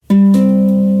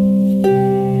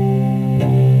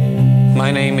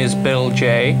My name is Bill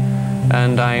Jay,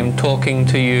 and I'm talking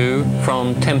to you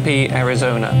from Tempe,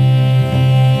 Arizona.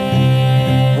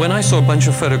 When I saw a bunch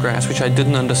of photographs which I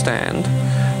didn't understand,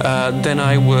 then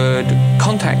I would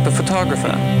contact the photographer.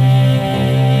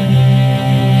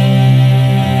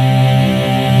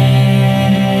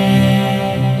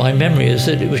 My memory is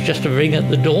that it was just a ring at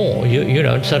the door,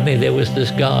 and suddenly there was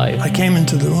this guy. I came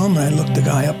into the room and I looked the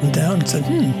guy up and down and said,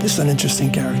 this is an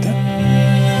interesting character.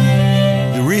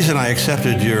 The reason I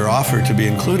accepted your offer to be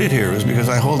included here was because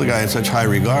I hold the guy in such high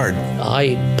regard.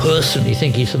 I personally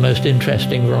think he's the most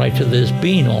interesting writer there's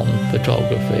been on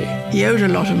photography. He owed a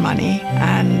lot of money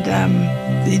and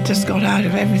he just got out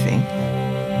of everything.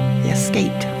 He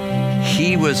escaped.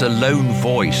 He was a lone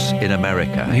voice in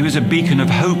America. He was a beacon of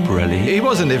hope, really. He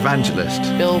was an evangelist.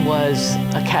 Bill was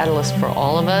a catalyst for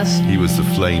all of us. He was the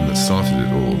flame that started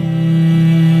it all.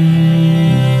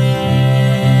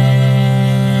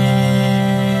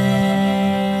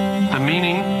 The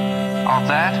meaning of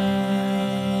that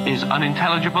is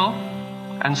unintelligible,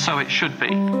 and so it should be.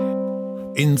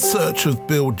 In Search of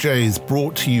Bill Jay is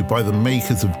brought to you by the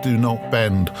makers of Do Not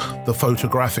Bend, the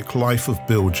photographic life of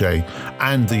Bill Jay,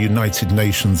 and the United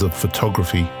Nations of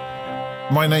Photography.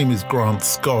 My name is Grant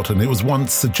Scott, and it was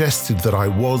once suggested that I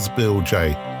was Bill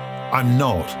Jay. I'm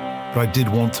not, but I did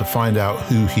want to find out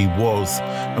who he was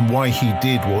and why he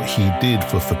did what he did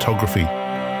for photography.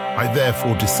 I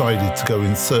therefore decided to go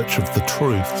in search of the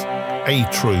truth, a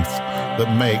truth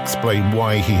that may explain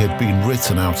why he had been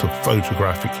written out of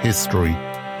photographic history.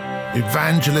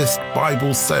 Evangelist,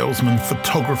 Bible salesman,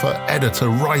 photographer, editor,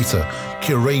 writer,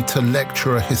 curator,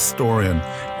 lecturer, historian,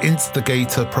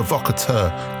 instigator,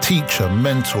 provocateur, teacher,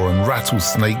 mentor, and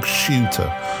rattlesnake shooter,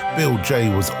 Bill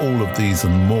Jay was all of these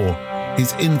and more.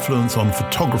 His influence on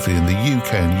photography in the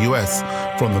UK and US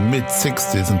from the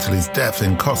mid-60s until his death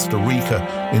in Costa Rica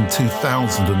in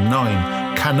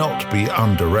 2009 cannot be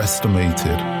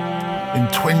underestimated. In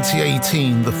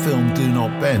 2018, the film Do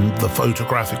Not Bend, the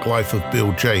photographic life of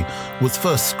Bill Jay, was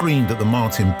first screened at the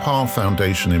Martin Parr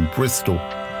Foundation in Bristol.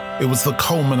 It was the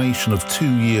culmination of 2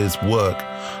 years' work,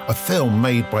 a film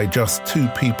made by just two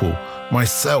people,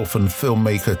 myself and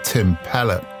filmmaker Tim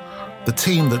Pellet. The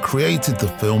team that created the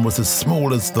film was as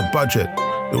small as the budget.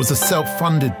 It was a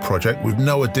self-funded project with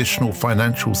no additional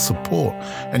financial support,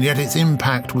 and yet its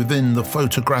impact within the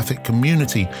photographic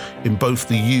community in both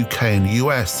the UK and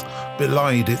US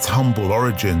belied its humble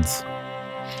origins.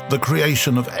 The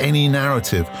creation of any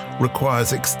narrative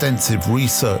requires extensive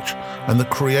research, and the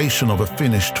creation of a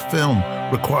finished film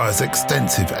requires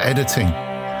extensive editing.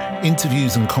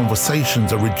 Interviews and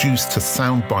conversations are reduced to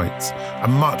sound bites,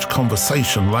 and much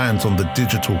conversation lands on the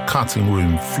digital cutting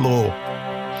room floor.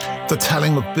 The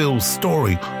telling of Bill's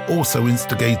story also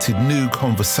instigated new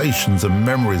conversations and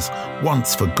memories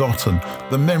once forgotten.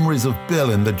 The memories of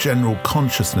Bill in the general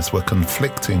consciousness were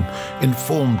conflicting,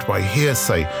 informed by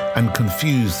hearsay and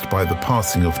confused by the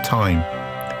passing of time.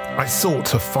 I sought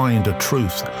to find a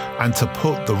truth and to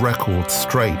put the record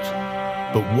straight.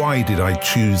 But why did I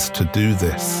choose to do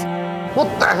this?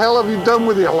 What the hell have you done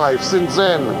with your life since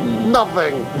then?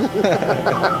 Nothing.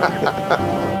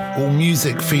 All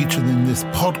music featured in this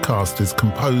podcast is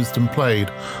composed and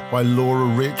played by Laura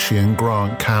Ritchie and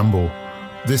Grant Campbell.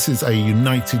 This is a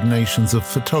United Nations of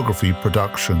Photography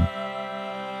production.